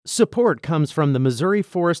Support comes from the Missouri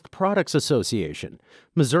Forest Products Association.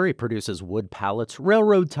 Missouri produces wood pallets,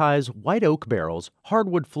 railroad ties, white oak barrels,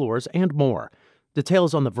 hardwood floors, and more.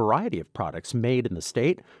 Details on the variety of products made in the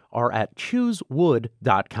state are at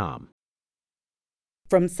choosewood.com.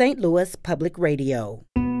 From St. Louis Public Radio.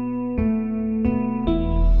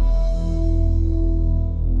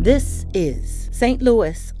 This is St.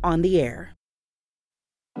 Louis on the Air.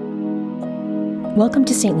 Welcome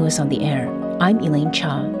to St. Louis on the Air. I'm Elaine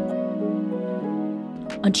Cha.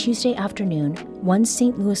 On Tuesday afternoon, one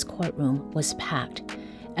St. Louis courtroom was packed.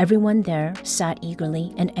 Everyone there sat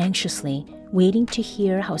eagerly and anxiously, waiting to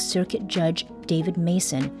hear how Circuit Judge David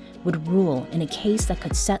Mason would rule in a case that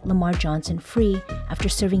could set Lamar Johnson free after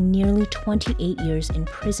serving nearly 28 years in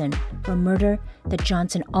prison for a murder that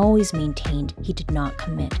Johnson always maintained he did not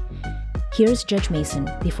commit. Here's Judge Mason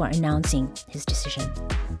before announcing his decision.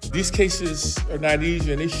 These cases are not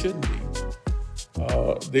easy, and they shouldn't be.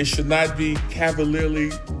 They should not be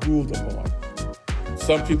cavalierly ruled upon.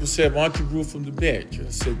 Some people said, why don't you rule from the bench? And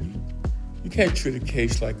I said, you can't treat a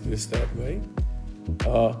case like this that way.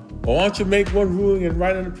 Why don't you make one ruling and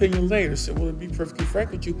write an opinion later? I said, well, to be perfectly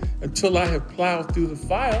frank with you, until I have plowed through the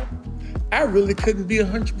file, I really couldn't be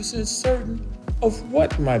 100% certain of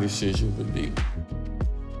what my decision would be.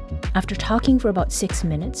 After talking for about 6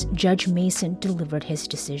 minutes, Judge Mason delivered his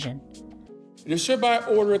decision. It is hereby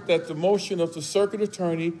ordered that the motion of the Circuit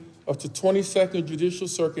Attorney of the 22nd Judicial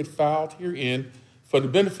Circuit filed herein for the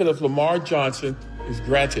benefit of Lamar Johnson is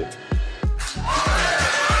granted.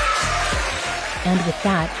 And with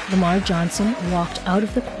that, Lamar Johnson walked out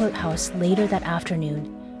of the courthouse later that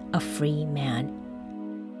afternoon, a free man.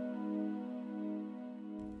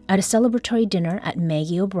 At a celebratory dinner at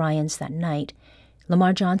Maggie O'Brien's that night,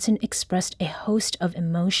 Lamar Johnson expressed a host of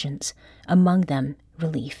emotions, among them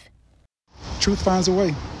relief. Truth finds a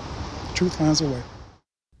way. Truth finds a way.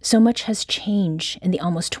 So much has changed in the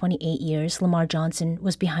almost 28 years Lamar Johnson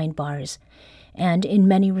was behind bars. And in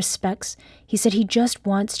many respects, he said he just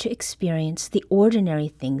wants to experience the ordinary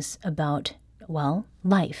things about, well,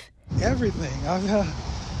 life. Everything.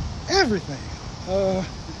 Everything. I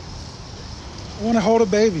want to hold a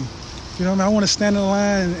baby. You know what I mean? I want to stand in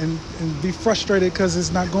line and be frustrated because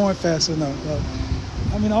it's not going fast enough.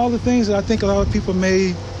 All the things that I think a lot of people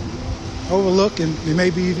may overlook and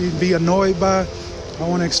maybe even be annoyed by, I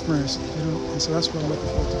want to experience it, and so that's what I'm looking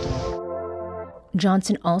forward to doing.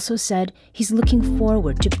 Johnson also said he's looking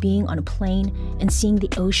forward to being on a plane and seeing the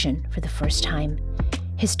ocean for the first time.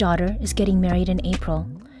 His daughter is getting married in April.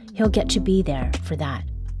 He'll get to be there for that.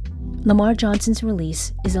 Lamar Johnson's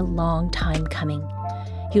release is a long time coming.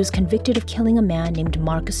 He was convicted of killing a man named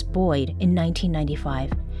Marcus Boyd in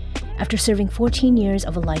 1995. After serving 14 years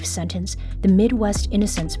of a life sentence, the Midwest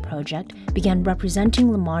Innocence Project began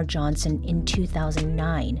representing Lamar Johnson in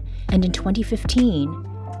 2009, and in 2015,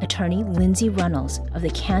 attorney Lindsay Runnels of the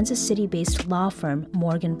Kansas City-based law firm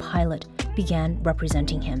Morgan Pilot began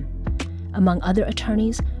representing him. Among other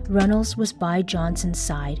attorneys, Runnels was by Johnson's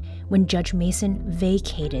side when Judge Mason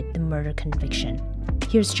vacated the murder conviction.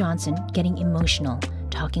 Here's Johnson getting emotional,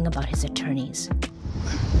 talking about his attorneys.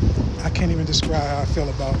 I can't even describe how I feel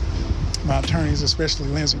about my attorneys, especially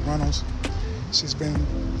Lindsay Runnels. She's been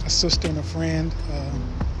a sister and a friend.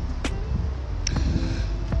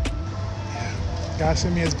 God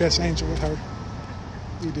sent me his best angel with her.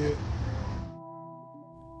 He did.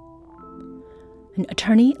 And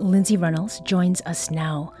attorney Lindsay Runnels joins us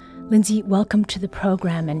now. Lindsay, welcome to the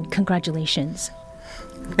program and congratulations.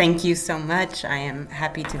 Thank you so much. I am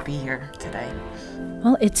happy to be here today.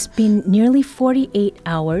 Well, it's been nearly 48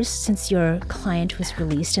 hours since your client was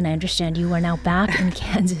released, and I understand you are now back in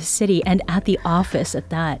Kansas City and at the office at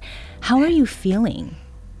that. How are you feeling?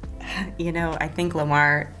 I think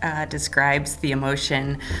Lamar describes the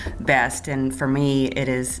emotion best, and for me, it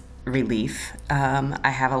is relief. I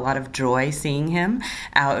have a lot of joy seeing him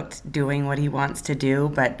out doing what he wants to do,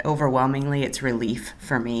 but overwhelmingly, it's relief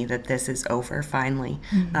for me that this is over finally,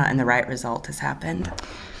 and the right result has happened.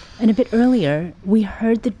 And a bit earlier, we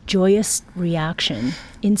heard the joyous reaction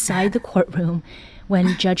inside the courtroom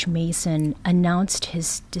when Judge Mason announced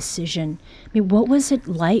his decision. What was it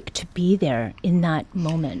like to be there in that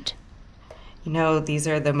moment? These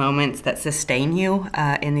are the moments that sustain you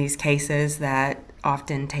in these cases that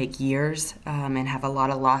often take years and have a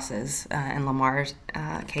lot of losses. And Lamar's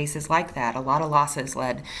case is like that. A lot of losses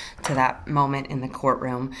led to that moment in the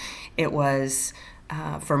courtroom. It was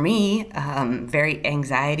For me, very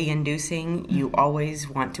anxiety inducing. You always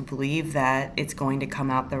want to believe that it's going to come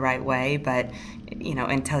out the right way, but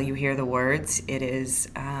until you hear the words, it is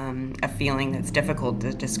a feeling that's difficult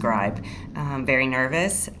to describe. Very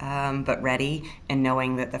nervous, but ready, and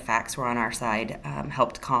knowing that the facts were on our side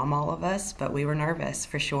helped calm all of us, but we were nervous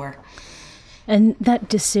for sure. And that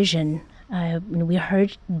decision, we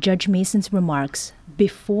heard Judge Mason's remarks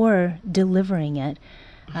before delivering it.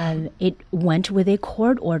 It went with a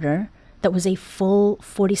court order that was a full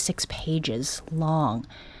 46 pages long.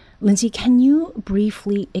 Lindsay, can you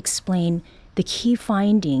briefly explain the key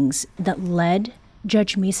findings that led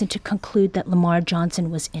Judge Mason to conclude that Lamar Johnson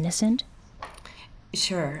was innocent?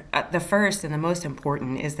 Sure. The first and the most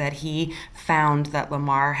important is that he found that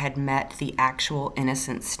Lamar had met the actual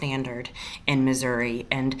innocence standard in Missouri,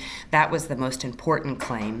 and that was the most important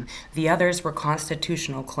claim. The others were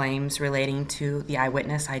constitutional claims relating to the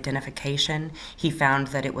eyewitness identification. He found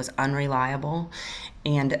that it was unreliable,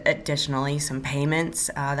 and additionally, some payments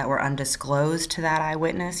that were undisclosed to that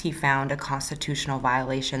eyewitness. He found a constitutional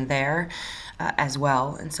violation there as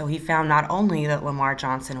well. And so he found not only that Lamar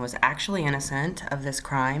Johnson was actually innocent of this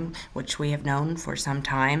crime, which we have known for some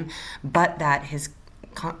time, but that his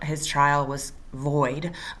trial was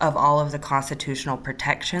void of all of the constitutional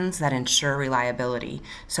protections that ensure reliability.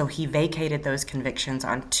 So he vacated those convictions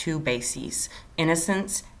on two bases: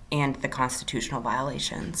 innocence and the constitutional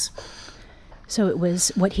violations. So it was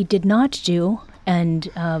what he did not do and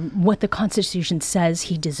what the Constitution says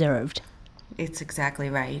he deserved. It's exactly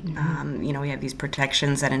right. We have these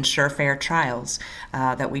protections that ensure fair trials,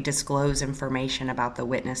 that we disclose information about the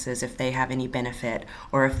witnesses if they have any benefit,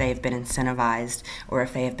 or if they've been incentivized, or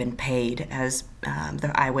if they have been paid, as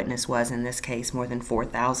the eyewitness was in this case, more than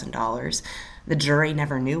 $4,000. The jury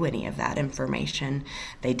never knew any of that information.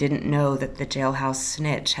 They didn't know that the jailhouse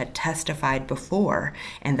snitch had testified before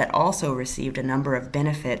and that also received a number of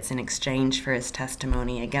benefits in exchange for his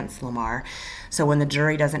testimony against Lamar. So when the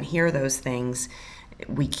jury doesn't hear those things,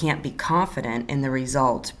 we can't be confident in the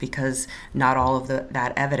result, because not all of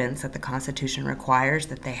that evidence that the Constitution requires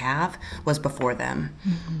that they have was before them.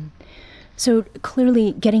 Mm-hmm. So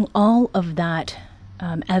clearly getting all of that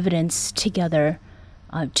evidence together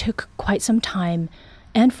took quite some time,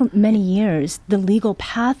 and for many years, the legal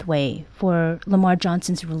pathway for Lamar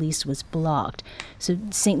Johnson's release was blocked. So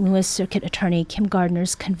St. Louis Circuit Attorney Kim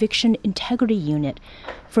Gardner's Conviction Integrity Unit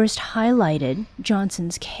first highlighted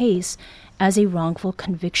Johnson's case as a wrongful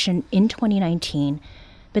conviction in 2019,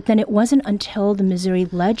 but then it wasn't until the Missouri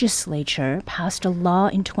legislature passed a law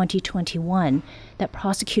in 2021 that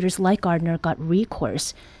prosecutors like Gardner got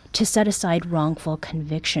recourse to set aside wrongful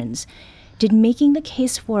convictions. Did making the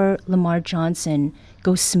case for Lamar Johnson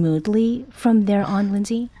go smoothly from there on,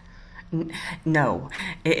 Lindsay? No,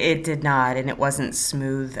 it did not, and it wasn't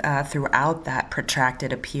smooth throughout that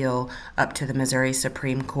protracted appeal up to the Missouri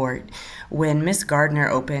Supreme Court. When Ms. Gardner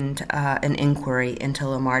opened an inquiry into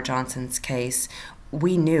Lamar Johnson's case,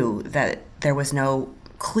 we knew that there was no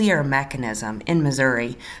clear mechanism in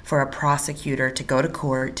Missouri for a prosecutor to go to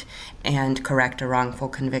court and correct a wrongful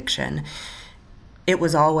conviction. It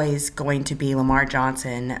was always going to be Lamar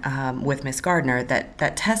Johnson with Ms. Gardner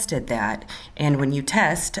that tested that. And when you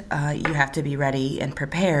test, you have to be ready and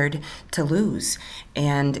prepared to lose.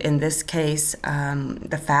 And in this case,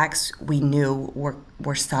 the facts we knew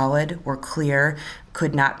were solid, were clear,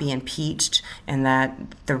 could not be impeached, and that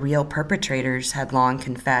the real perpetrators had long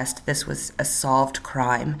confessed this was a solved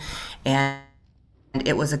crime. And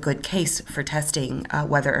it was a good case for testing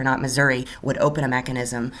whether or not Missouri would open a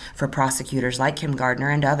mechanism for prosecutors like Kim Gardner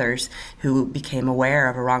and others who became aware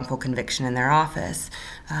of a wrongful conviction in their office.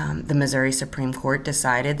 The Missouri Supreme Court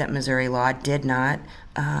decided that Missouri law did not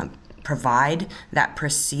provide that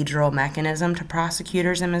procedural mechanism to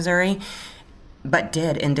prosecutors in Missouri, but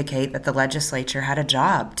did indicate that the legislature had a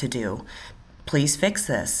job to do. Please fix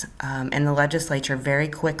this. And the legislature very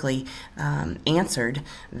quickly answered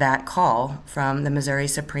that call from the Missouri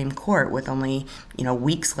Supreme Court with only,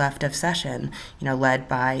 weeks left of session, led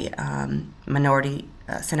by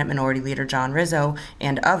Senate Minority Leader John Rizzo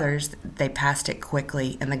and others. They passed it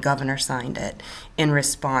quickly, and the governor signed it in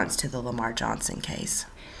response to the Lamar Johnson case.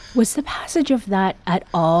 Was the passage of that at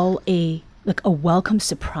all a welcome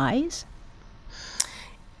surprise?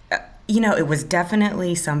 It was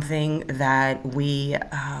definitely something that we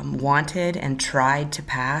wanted and tried to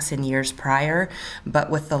pass in years prior, but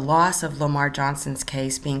with the loss of Lamar Johnson's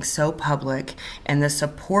case being so public and the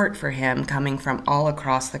support for him coming from all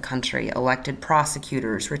across the country, elected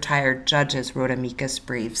prosecutors, retired judges wrote amicus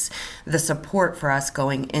briefs, the support for us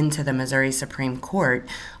going into the Missouri Supreme Court,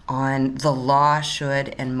 on the law should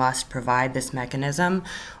and must provide this mechanism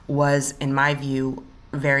was, in my view,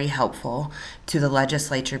 very helpful to the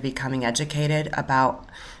legislature becoming educated about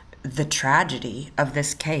the tragedy of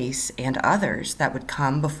this case and others that would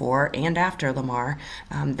come before and after Lamar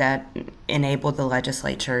that enabled the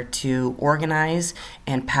legislature to organize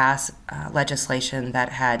and pass legislation that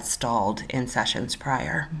had stalled in sessions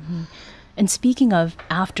prior. Mm-hmm. And speaking of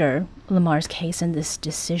after Lamar's case and this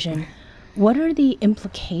decision, what are the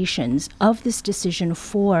implications of this decision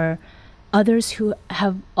for others who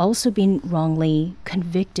have also been wrongly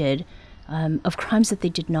convicted of crimes that they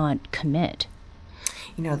did not commit?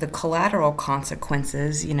 The collateral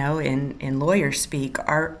consequences, in lawyer speak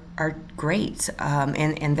are great,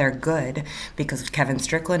 and they're good, because Kevin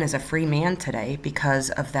Strickland is a free man today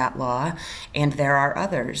because of that law, and there are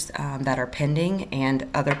others that are pending, and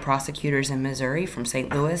other prosecutors in Missouri, from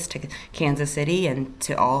St. Louis to Kansas City and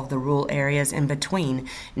to all of the rural areas in between,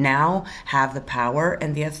 now have the power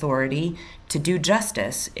and the authority to do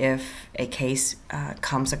justice if a case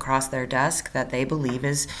comes across their desk that they believe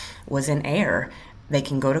was in error. They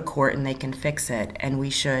can go to court and they can fix it, and we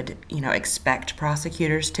should, expect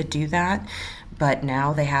prosecutors to do that. But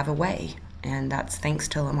now they have a way, and that's thanks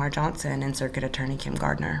to Lamar Johnson and Circuit Attorney Kim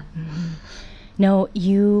Gardner. Mm-hmm. Now,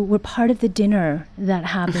 you were part of the dinner that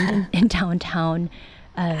happened in downtown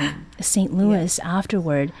St. Louis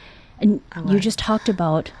afterward, and you just talked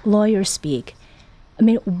about lawyer speak. I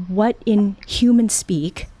mean, what in human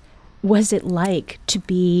speak was it like to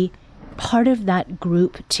be part of that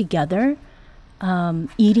group together?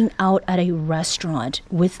 Eating out at a restaurant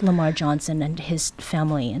with Lamar Johnson and his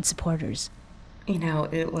family and supporters?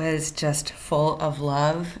 It was just full of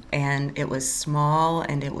love, and it was small,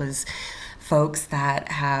 and it was folks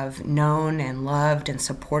that have known and loved and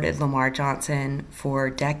supported Lamar Johnson for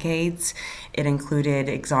decades. It included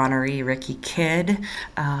exoneree Ricky Kidd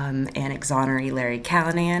and exoneree Larry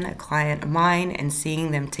Callanan, a client of mine, and seeing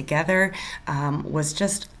them together was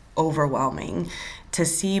just overwhelming. To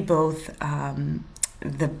see both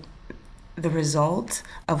the result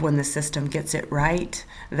of when the system gets it right,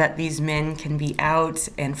 that these men can be out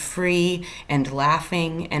and free and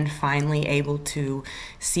laughing and finally able to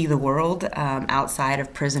see the world outside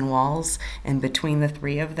of prison walls. And between the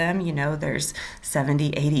three of them, there's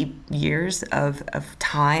 70, 80 years of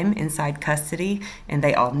time inside custody, and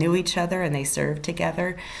they all knew each other and they served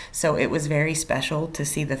together. So it was very special to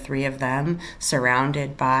see the three of them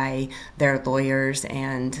surrounded by their lawyers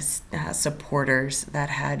and supporters that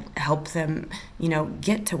had helped them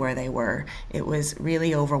get to where they were. It was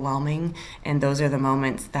really overwhelming, and those are the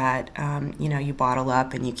moments that you bottle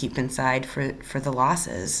up and you keep inside for the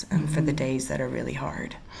losses and for the days that are really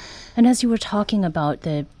hard. And as you were talking about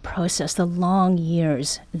the process, the long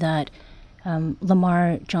years that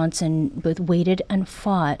Lamar Johnson both waited and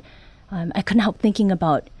fought, I couldn't help thinking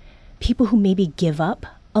about people who maybe give up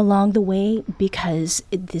along the way because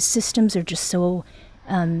the systems are just so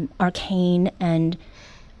arcane, and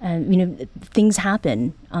things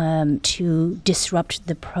happen to disrupt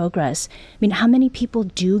the progress. I mean, how many people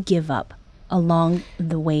do give up along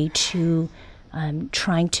the way to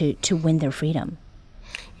trying to win their freedom?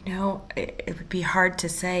 It would be hard to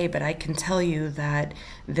say, but I can tell you that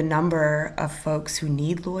the number of folks who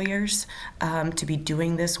need lawyers to be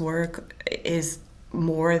doing this work is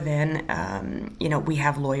more than we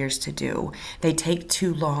have lawyers to do. They take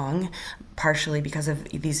too long, partially because of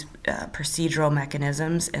these procedural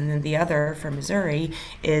mechanisms, and then the other for Missouri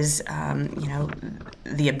is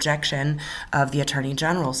the objection of the Attorney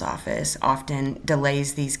General's office often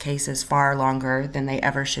delays these cases far longer than they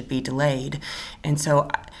ever should be delayed. And so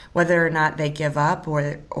whether or not they give up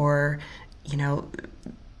or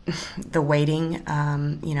the waiting,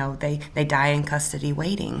 they die in custody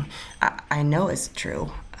waiting, I know is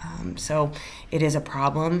true. So it is a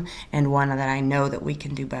problem, and one that I know that we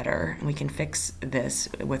can do better, and we can fix this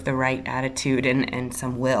with the right attitude and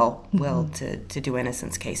some will to do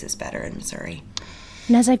innocence cases better in Missouri.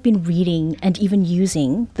 And as I've been reading and even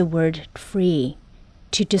using the word free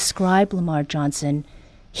to describe Lamar Johnson,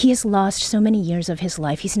 he has lost so many years of his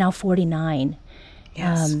life. He's now 49.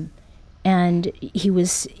 Yes. And he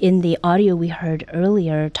was, in the audio we heard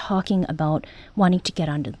earlier, talking about wanting to get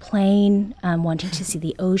onto the plane, wanting to see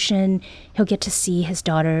the ocean. He'll get to see his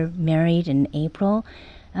daughter married in April.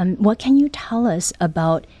 What can you tell us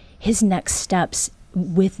about his next steps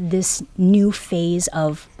with this new phase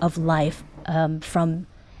of life from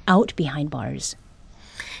out behind bars?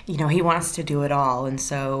 he wants to do it all. And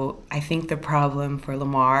so I think the problem for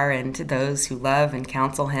Lamar and to those who love and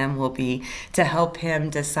counsel him will be to help him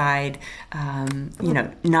decide,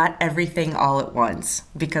 not everything all at once,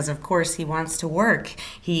 because of course he wants to work.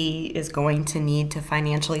 He is going to need to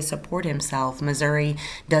financially support himself. Missouri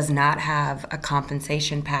does not have a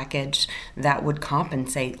compensation package that would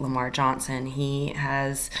compensate Lamar Johnson. He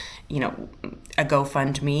has, a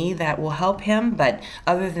GoFundMe that will help him, but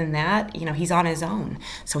other than that, he's on his own.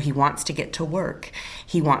 So he wants to get to work.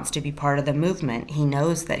 He wants to be part of the movement. He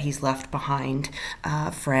knows that he's left behind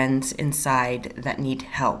friends inside that need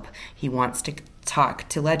help. He wants to talk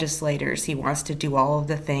to legislators. He wants to do all of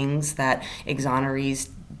the things that exonerees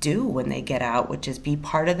do when they get out, which is be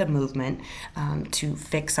part of the movement to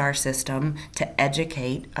fix our system, to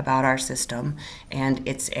educate about our system and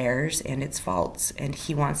its errors and its faults. And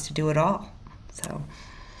he wants to do it all. So.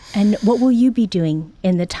 And what will you be doing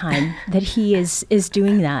in the time that he is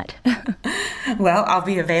doing that? Well, I'll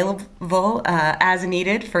be available as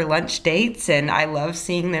needed for lunch dates, and I love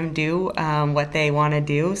seeing them do what they want to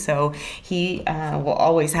do. So he will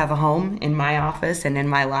always have a home in my office and in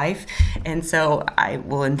my life. And so I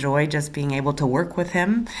will enjoy just being able to work with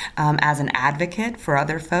him as an advocate for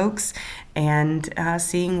other folks and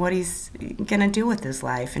seeing what he's going to do with his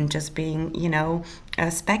life and just being, a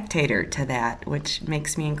spectator to that, which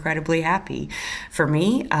makes me incredibly happy. For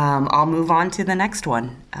me, I'll move on to the next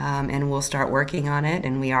one and we'll start working on it,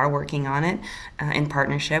 and we are working on it in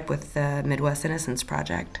partnership with the Midwest Innocence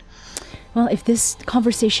Project. Well, if this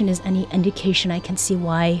conversation is any indication, I can see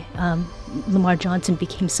why Lamar Johnson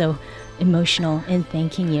became so emotional in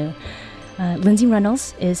thanking you. Lindsay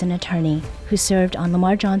Reynolds is an attorney who served on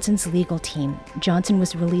Lamar Johnson's legal team. Johnson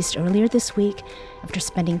was released earlier this week after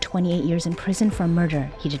spending 28 years in prison for a murder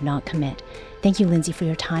he did not commit. Thank you, Lindsay, for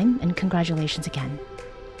your time, and congratulations again.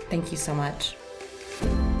 Thank you so much.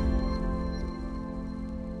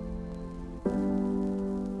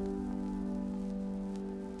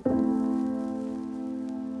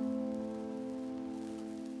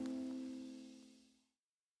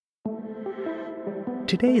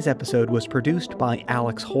 Today's episode was produced by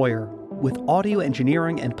Alex Hoyer, with audio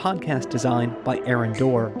engineering and podcast design by Aaron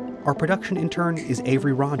Dorr. Our production intern is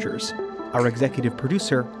Avery Rogers. Our executive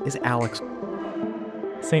producer is Alex.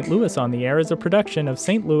 St. Louis on the Air is a production of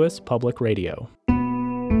St. Louis Public Radio.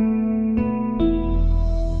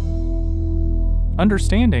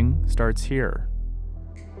 Understanding starts here.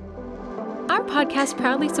 Our podcast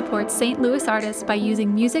proudly supports St. Louis artists by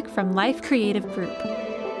using music from Life Creative Group.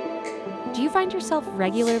 Do you find yourself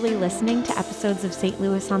regularly listening to episodes of St.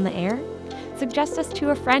 Louis on the Air? Suggest us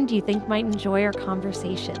to a friend you think might enjoy our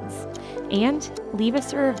conversations. And leave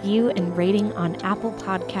us a review and rating on Apple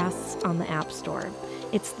Podcasts on the App Store.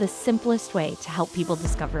 It's the simplest way to help people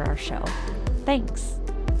discover our show. Thanks.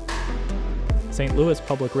 St. Louis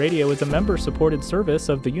Public Radio is a member-supported service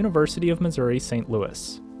of the University of Missouri St.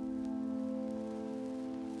 Louis.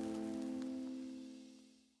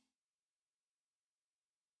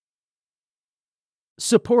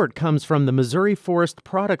 Support comes from the Missouri Forest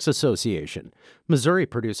Products Association. Missouri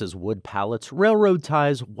produces wood pallets, railroad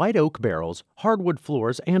ties, white oak barrels, hardwood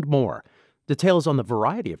floors, and more. Details on the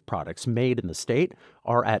variety of products made in the state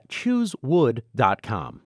are at choosewood.com.